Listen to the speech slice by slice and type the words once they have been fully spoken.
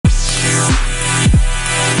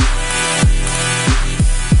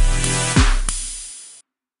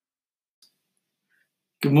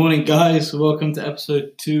Good morning, guys. Welcome to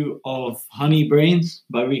episode 2 of Honey Brains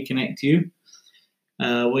by Reconnect You.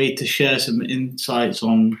 A way to share some insights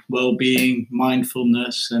on well-being,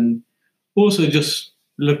 mindfulness, and also just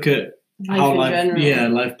look at how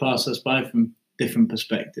life passes us by from different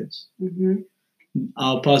perspectives. Mm-hmm.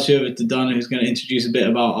 I'll pass you over to Donna, who's going to introduce a bit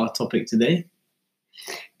about our topic today.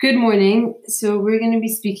 Good morning. So we're going to be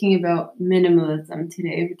speaking about minimalism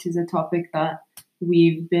today, which is a topic that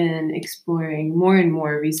we've been exploring more and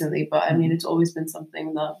more recently. But I mean, it's always been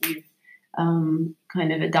something that we've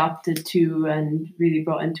kind of adapted to and really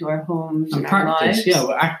brought into our homes and our lives. Yeah,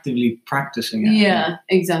 we're actively practicing it. Yeah,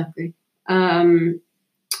 exactly. And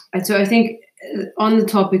so I think on the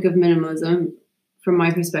topic of minimalism, from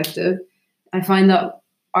my perspective, I find that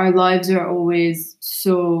our lives are always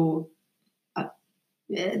so...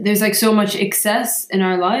 there's like so much excess in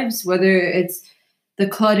our lives, whether it's the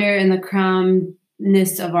clutter and the cramness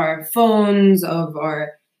of our phones, of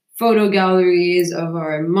our photo galleries, of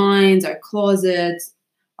our minds, our closets,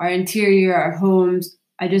 our interior, our homes.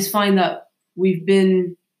 I just find that we've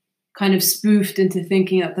been kind of spoofed into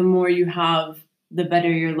thinking that the more you have, the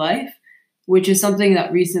better your life, which is something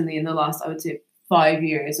that recently in the last, I would say, 5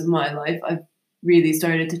 years of my life, I've really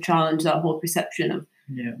started to challenge that whole perception of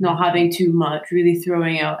not having too much, really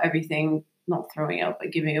throwing out everything, not throwing out,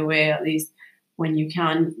 but giving away at least when you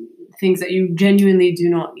can, things that you genuinely do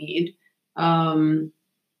not need. And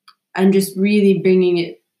just really bringing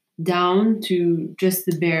it down to just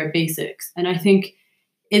the bare basics. And I think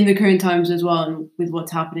in the current times as well, and with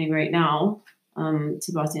what's happening right now,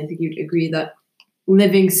 Sebastian, I think you'd agree that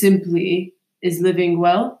living simply is living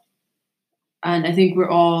well. And I think we're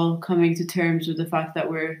all coming to terms with the fact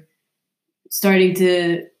that we're starting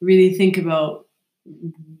to really think about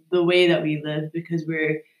the way that we live, because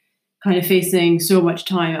we're kind of facing so much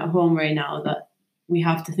time at home right now that we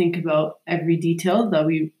have to think about every detail that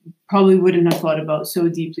we probably wouldn't have thought about so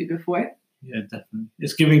deeply before. Yeah, definitely.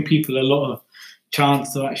 It's giving people a lot of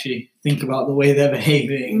chance to actually think about the way they're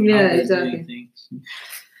behaving. Yeah, exactly. Things.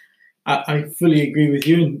 I fully agree with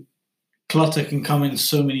you. And clutter can come in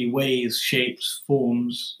so many ways, shapes,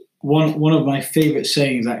 forms. One of my favorite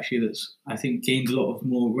sayings, actually, that's I think gained a lot of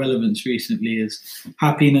more relevance recently is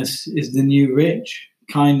happiness is the new rich,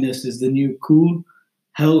 kindness is the new cool,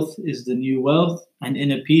 health is the new wealth, and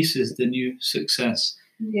inner peace is the new success.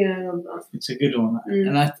 Yeah, I love that. It's a good one.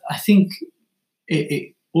 And I think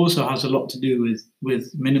it also has a lot to do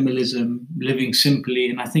with minimalism, living simply.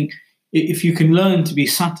 And I think if you can learn to be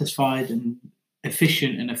satisfied and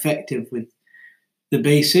efficient and effective with the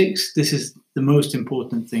basics, this is the most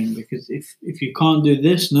important thing, because if you can't do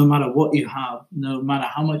this, no matter what you have, no matter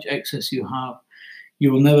how much excess you have,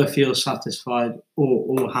 you will never feel satisfied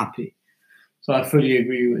or happy. So I fully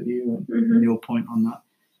agree with you and your point on that.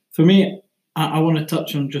 For me, I want to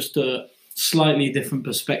touch on just a slightly different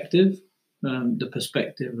perspective, the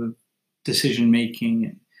perspective of decision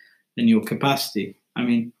making and your capacity. I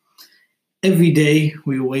mean, every day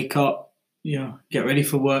we wake up, get ready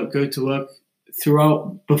for work, go to work.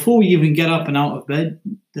 Before we even get up and out of bed,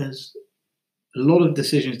 there's a lot of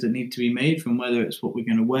decisions that need to be made, from whether it's what we're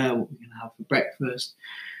going to wear, what we're going to have for breakfast.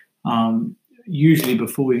 Usually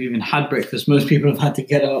before we've even had breakfast, most people have had to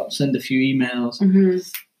get up, send a few emails. Mm-hmm.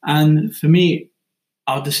 And for me,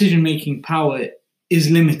 our decision-making power is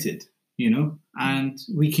limited, and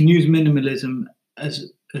we can use minimalism as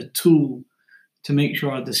a tool to make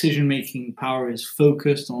sure our decision-making power is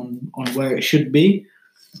focused on where it should be,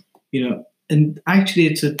 And actually,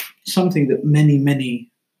 it's something that many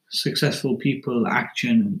successful people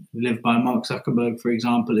action and live by. Mark Zuckerberg, for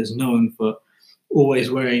example, is known for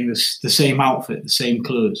always wearing the same outfit, the same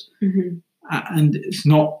clothes. Mm-hmm. And it's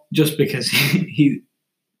not just because he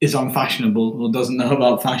is unfashionable or doesn't know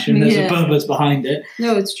about fashion. There's a purpose behind it.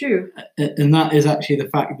 No, it's true. And that is actually the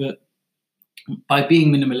fact that by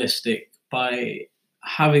being minimalistic, by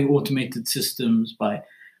having automated systems, by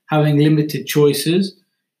having limited choices,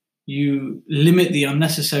 you limit the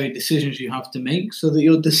unnecessary decisions you have to make, so that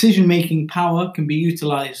your decision-making power can be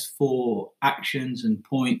utilized for actions and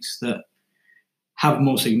points that have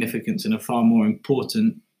more significance and are far more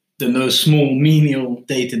important than those small, menial,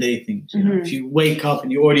 day-to-day things. If you wake up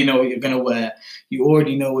and you already know what you're going to wear, you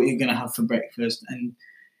already know what you're going to have for breakfast, and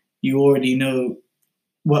you already know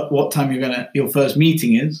what time your first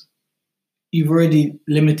meeting is, you've already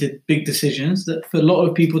limited big decisions that for a lot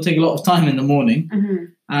of people take a lot of time in the morning. Mm-hmm.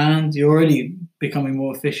 And you're already becoming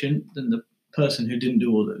more efficient than the person who didn't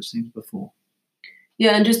do all those things before.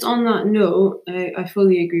 Yeah, and just on that note, I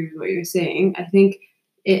fully agree with what you're saying. I think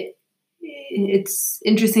it's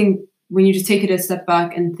interesting when you just take it a step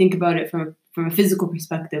back and think about it from a physical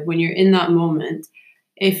perspective. When you're in that moment,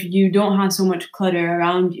 if you don't have so much clutter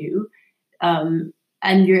around you,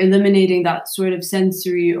 and you're eliminating that sort of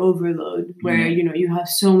sensory overload where you have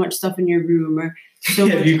so much stuff in your room or so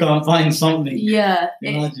much, you can't find something.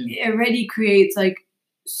 It already creates like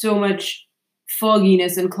so much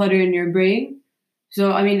fogginess and clutter in your brain.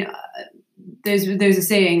 So I mean, there's a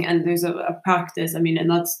saying and there's a practice. I mean, and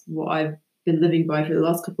that's what I've been living by for the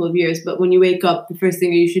last couple of years. But when you wake up, the first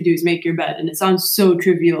thing you should do is make your bed. And it sounds so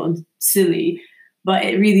trivial and silly, but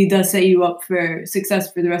it really does set you up for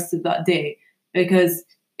success for the rest of that day, because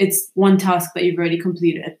it's one task that you've already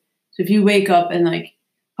completed. So if you wake up and like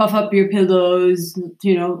puff up your pillows,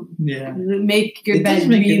 make your bed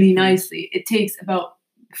really nicely, it takes about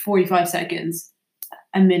 45 seconds,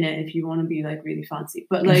 a minute if you want to be like really fancy.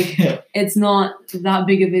 But like it's not that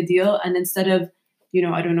big of a deal. And instead of,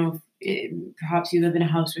 I don't know, perhaps you live in a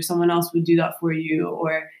house where someone else would do that for you,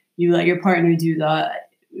 or you let your partner do that,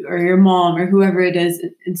 or your mom or whoever it is,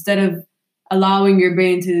 instead of allowing your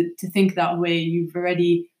brain to think that way, you've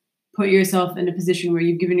already put yourself in a position where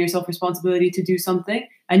you've given yourself responsibility to do something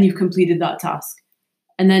and you've completed that task.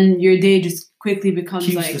 And then your day just quickly becomes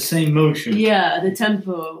keeps like the same motion. Yeah, the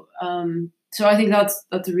tempo. So I think that's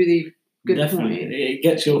a really good Definitely. point. It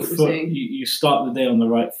gets your foot, you start the day on the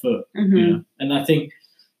right foot. And I think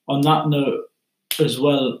on that note as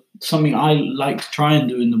well, something I like to try and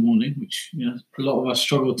do in the morning, which a lot of us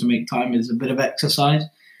struggle to make time, is a bit of exercise,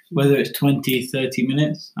 whether it's 20, 30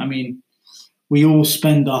 minutes. I mean, we all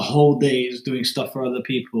spend our whole days doing stuff for other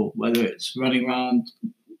people, whether it's running around,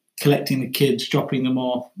 collecting the kids, dropping them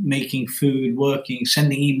off, making food, working,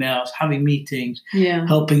 sending emails, having meetings,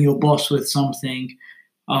 helping your boss with something.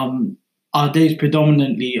 Our days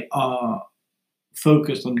predominantly are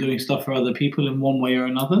focused on doing stuff for other people in one way or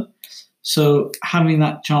another. So having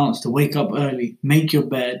that chance to wake up early, make your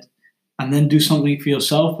bed, and then do something for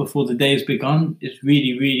yourself before the day has begun is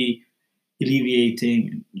really, really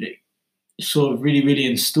alleviating. It sort of really, really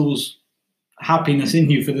instills happiness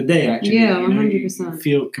in you for the day, actually. Yeah, 100%. You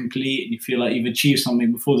feel complete and you feel like you've achieved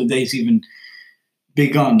something before the day's even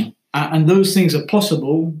begun. And those things are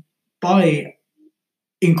possible by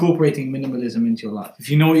incorporating minimalism into your life.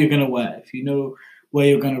 If you know what you're going to wear, if you know where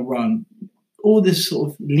you're going to run, all this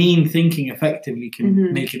sort of lean thinking effectively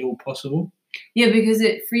can make it all possible. Yeah, because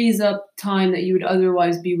it frees up time that you would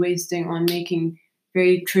otherwise be wasting on making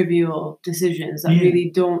very trivial decisions that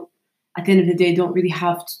really don't, at the end of the day, don't really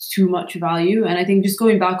have too much value. And I think just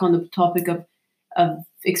going back on the topic of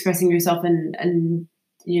expressing yourself and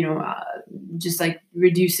just like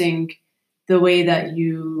reducing the way that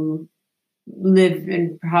you live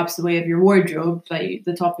and perhaps the way of your wardrobe, like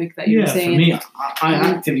the topic that you were saying. For me, I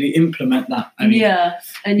actively implement that. I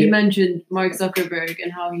mean, you mentioned Mark Zuckerberg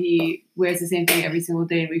and how he wears the same thing every single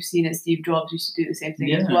day. We've seen it. Steve Jobs used to do the same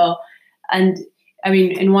thing as well. And I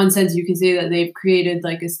mean, in one sense, you can say that they've created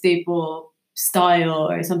like a staple style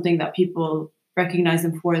or something that people recognize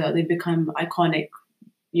them for, that they become iconic,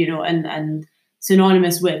 and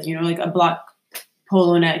synonymous with, like a black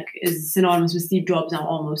polo neck is synonymous with Steve Jobs now,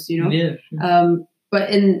 almost, but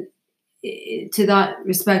to that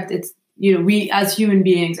respect, it's, we as human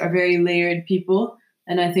beings are very layered people.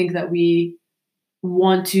 And I think that we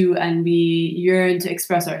want to, and we yearn to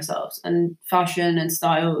express ourselves, and fashion and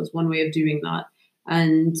style is one way of doing that.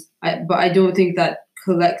 But I don't think that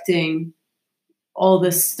collecting all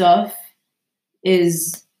this stuff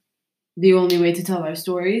is the only way to tell our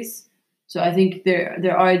stories. So I think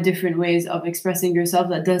there are different ways of expressing yourself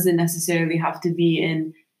that doesn't necessarily have to be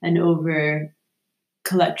in an over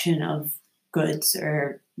collection of goods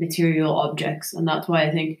or material objects. And that's why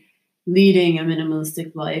I think leading a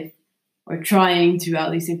minimalistic life, or trying to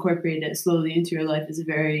at least incorporate it slowly into your life, is a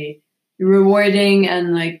very rewarding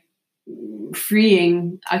and like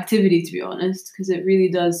freeing activity, to be honest, because it really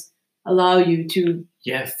does allow you to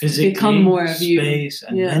physically become more of you. Space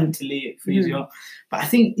and mentally it frees you up. But I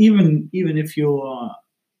think even if you're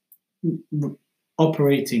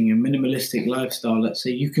operating a minimalistic lifestyle, let's say,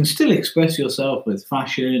 you can still express yourself with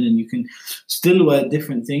fashion and you can still wear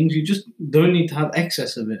different things. You just don't need to have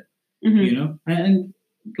excess of it, And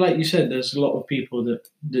like you said, there's a lot of people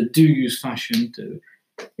that do use fashion to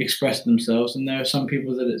express themselves, and there are some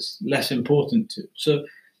people that it's less important to. So,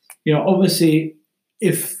 obviously,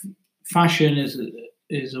 if fashion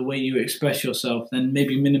is a way you express yourself, then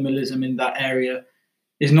maybe minimalism in that area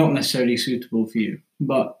is not necessarily suitable for you.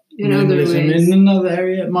 But minimalism in another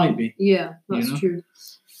area, it might be. Yeah, that's true.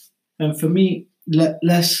 And for me,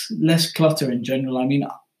 less clutter in general. I mean,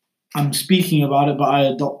 I'm speaking about it, but I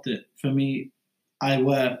adopt it. For me, I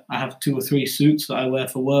have 2 or 3 suits that I wear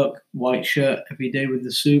for work, white shirt every day with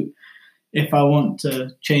the suit. If I want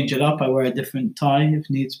to change it up, I wear a different tie if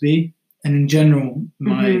needs be. And in general,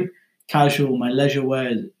 my casual, my leisure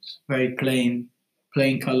wear is very plain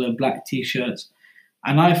color, black t-shirts.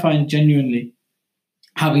 And I find genuinely,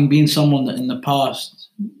 having been someone that in the past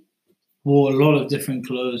wore a lot of different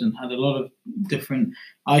clothes and had a lot of different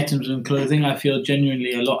items of clothing, I feel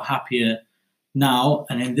genuinely a lot happier now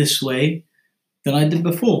and in this way than I did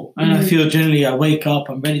before. And I feel generally I wake up,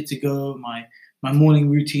 I'm ready to go. My morning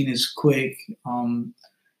routine is quick.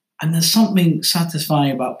 And there's something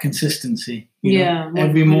satisfying about consistency. You know,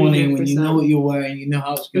 every morning when you know what you're wearing, you know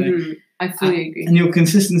how it's going. I fully agree. And your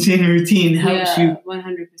consistency in routine helps you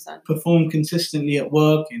 100% perform consistently at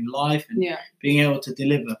work, in life, and being able to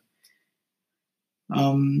deliver.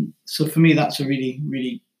 So for me, that's a really,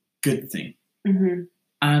 really good thing.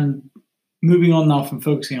 And moving on now from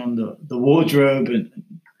focusing on the wardrobe and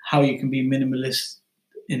how you can be minimalist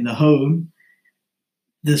in the home,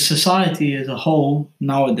 the society as a whole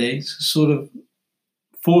nowadays is sort of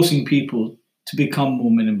forcing people to become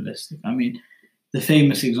more minimalistic. I mean, the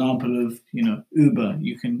famous example of, Uber,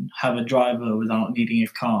 you can have a driver without needing a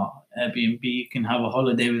car. Airbnb, you can have a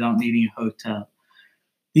holiday without needing a hotel.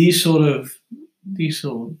 These sort of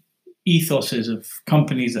ethoses of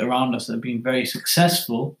companies that are around us that have been very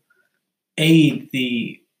successful aid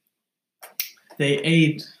the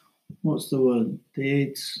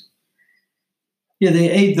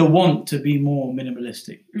want to be more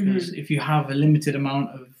minimalistic. Because if you have a limited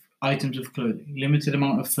amount of items of clothing, limited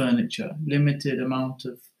amount of furniture, limited amount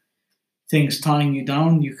of things tying you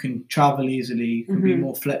down, you can travel easily, you can be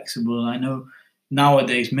more flexible. I know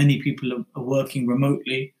nowadays many people are working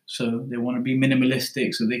remotely, so they want to be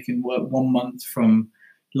minimalistic, so they can work 1 month from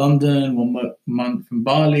London, 1 month from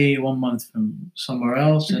Bali, 1 month from somewhere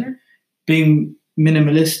else. And being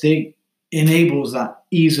minimalistic enables that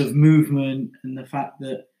ease of movement and the fact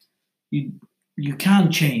that you can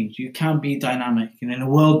change, you can be dynamic. And in a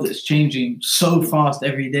world that's changing so fast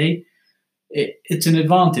every day, it's an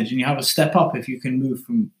advantage, and you have a step up if you can move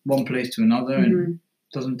from one place to another, and it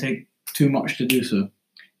doesn't take too much to do so.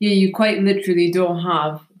 Yeah, you quite literally don't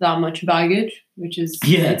have that much baggage, which is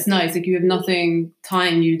it's nice. Like, you have nothing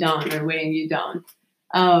tying you down or weighing you down.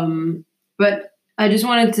 But I just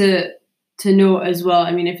wanted to know as well,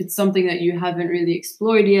 I mean, if it's something that you haven't really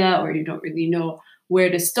explored yet, or you don't really know where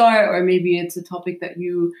to start, or maybe it's a topic that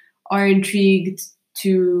you are intrigued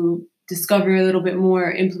to discover a little bit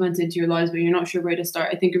more, implement into your lives, but you're not sure where to start,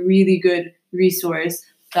 I think a really good resource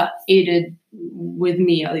that aided with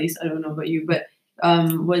me, at least, I don't know about you, but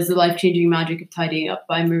was The Life-Changing Magic of Tidying Up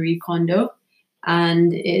by Marie Kondo.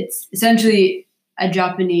 And it's essentially a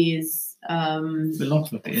Japanese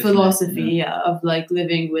philosophy of like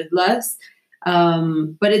living with less.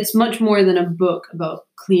 But it's much more than a book about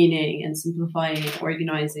cleaning and simplifying and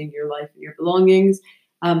organizing your life and your belongings.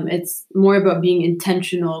 It's more about being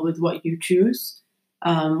intentional with what you choose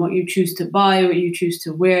to buy, what you choose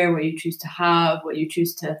to wear, what you choose to have, what you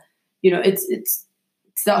choose to, it's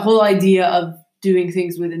that whole idea of doing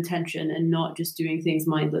things with intention and not just doing things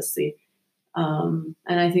mindlessly. And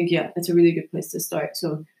I think, it's a really good place to start.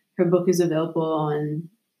 So her book is available on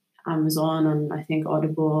Amazon, on, I think,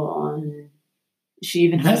 Audible, on, she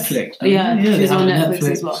even has Netflix. She's on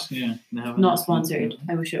Netflix as well. Yeah, not sponsored.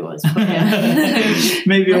 I wish it was. But yeah.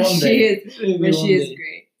 Maybe one day. She is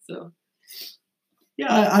great. So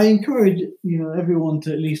yeah, I encourage everyone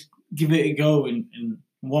to at least give it a go in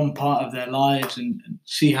one part of their lives and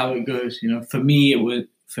see how it goes. For me it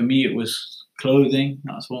was clothing.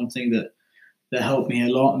 That's one thing that helped me a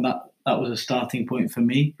lot, and that was a starting point for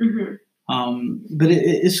me. But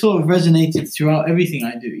it sort of resonated throughout everything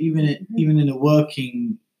I do, even in a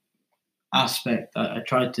working aspect. I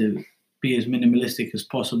try to be as minimalistic as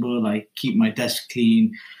possible. I keep my desk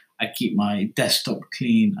clean. I keep my desktop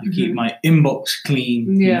clean. I keep my inbox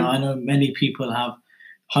clean. I know many people have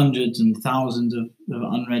hundreds and thousands of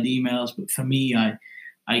unread emails, but for me, I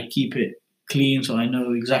keep it clean, so I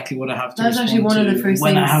know exactly what I have to respond to. That's actually one of the first things.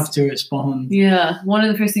 When I have to respond. Yeah, one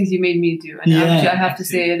of the first things you made me do. And actually, I have to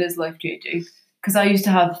say it is life-changing. Because I used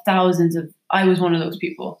to have I was one of those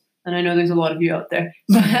people. And I know there's a lot of you out there.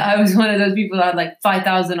 But I was one of those people that had like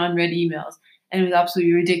 5,000 unread emails. And it was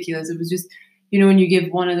absolutely ridiculous. It was just, when you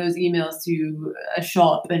give one of those emails to a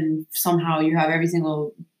shop and somehow you have every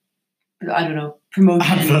single, I don't know,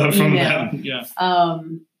 promotion advert from them. Yeah.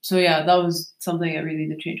 So that was something that really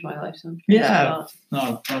did change my life. So no,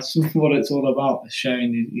 that's what it's all about: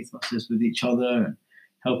 sharing these ethoses with each other and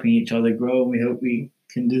helping each other grow. We hope we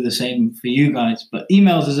can do the same for you guys. But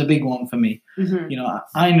emails is a big one for me.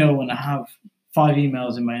 I know when I have 5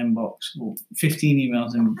 emails in my inbox or 15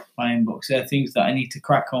 emails in my inbox, there are things that I need to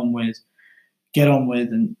crack on with get on with,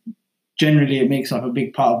 and generally it makes up a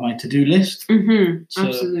big part of my to-do list. So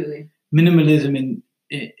absolutely. Minimalism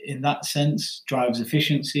in that sense drives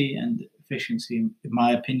efficiency, and efficiency, in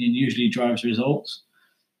my opinion, usually drives results.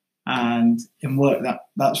 And in work,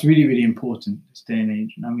 that's really, really important this day and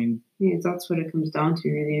age. I mean, yeah, that's what it comes down to,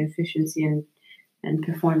 really, efficiency and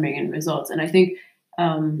performing and results. And I think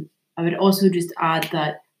I would also just add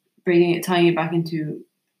that tying it back into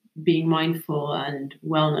being mindful and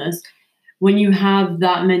wellness, when you have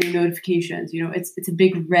that many notifications, it's a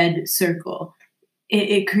big red circle.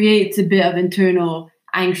 It creates a bit of internal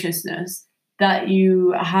anxiousness that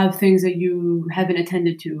you have things that you haven't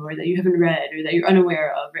attended to, or that you haven't read, or that you're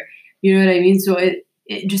unaware of. You know what I mean? So it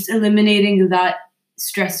just eliminating that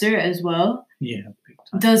stressor as well, big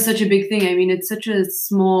time, does such a big thing. I mean, it's such a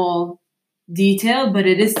small detail, but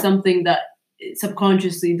it is something that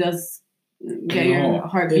subconsciously does get your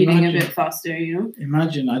heart beating a bit faster.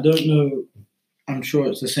 Imagine, I don't know, I'm sure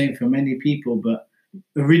it's the same for many people, but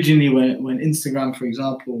originally when Instagram, for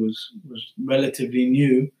example, was relatively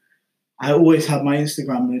new, I always had my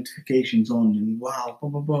Instagram notifications on, and wow, blah,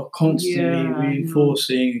 blah, blah, constantly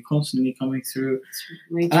reinforcing, constantly coming through.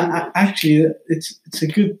 Actually, it's a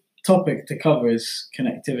good topic to cover, is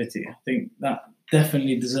connectivity. I think that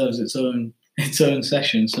definitely deserves its own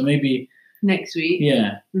session. So maybe next week.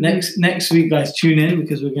 Yeah, next week, guys, tune in,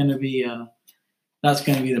 because we're going to be. That's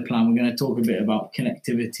going to be the plan. We're going to talk a bit about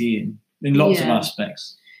connectivity in lots of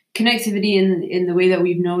aspects. Connectivity in the way that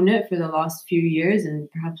we've known it for the last few years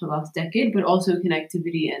and perhaps the last decade, but also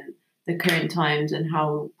connectivity in the current times and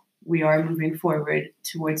how we are moving forward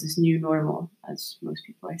towards this new normal, as most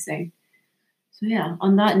people are saying. So yeah,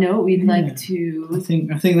 on that note, we'd like to. I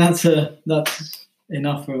think that's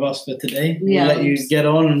enough for us for today. Yeah, we'll let you get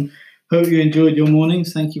on, and hope you enjoyed your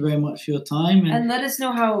mornings. Thank you very much for your time, and let us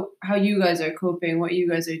know how you guys are coping, what you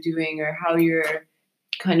guys are doing, or how you're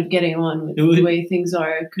kind of getting on with the way things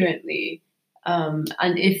are currently. And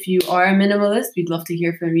if you are a minimalist, we'd love to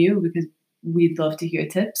hear from you, because we'd love to hear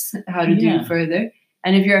tips how to do further.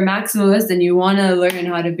 And if you're a maximalist and you want to learn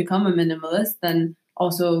how to become a minimalist, then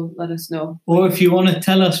also let us know. Or if you want to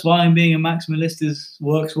tell us why being a maximalist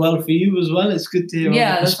works well for you as well, it's good to hear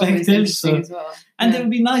other perspectives. As well. And it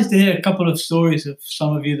would be nice to hear a couple of stories of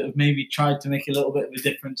some of you that have maybe tried to make a little bit of a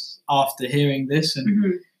difference after hearing this,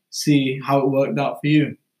 and see how it worked out for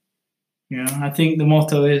you. I think the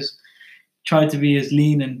motto is try to be as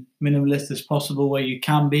lean and minimalist as possible where you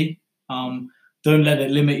can be. Don't let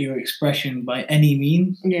it limit your expression by any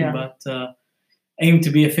means, but aim to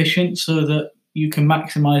be efficient so that you can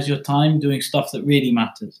maximize your time doing stuff that really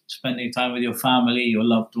matters, spending time with your family, your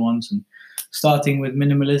loved ones, and starting with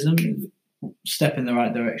minimalism, step in the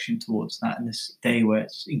right direction towards that in this day where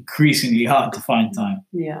it's increasingly hard to find time.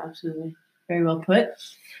 Yeah, absolutely. Very well put.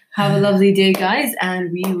 Have a lovely day, guys,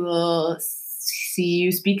 and we will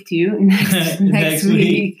speak to you next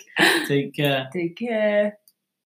week. Take care. Take care.